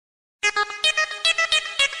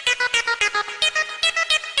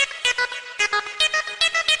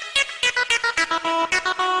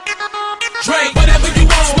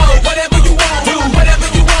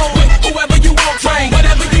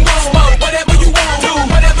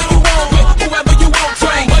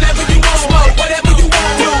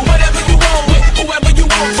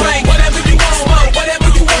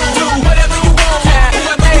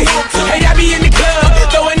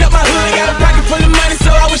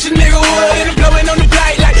wish a nigga would. And I'm blowing on the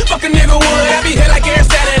blight like fuck a nigga would. I be here like every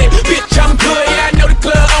Saturday, bitch, I'm good. Yeah, I know the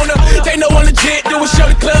club owner. They know I'm legit. Do a show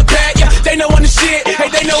the club pack. Yeah, they know I'm the shit. Hey,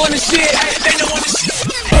 they know I'm the shit. They know I'm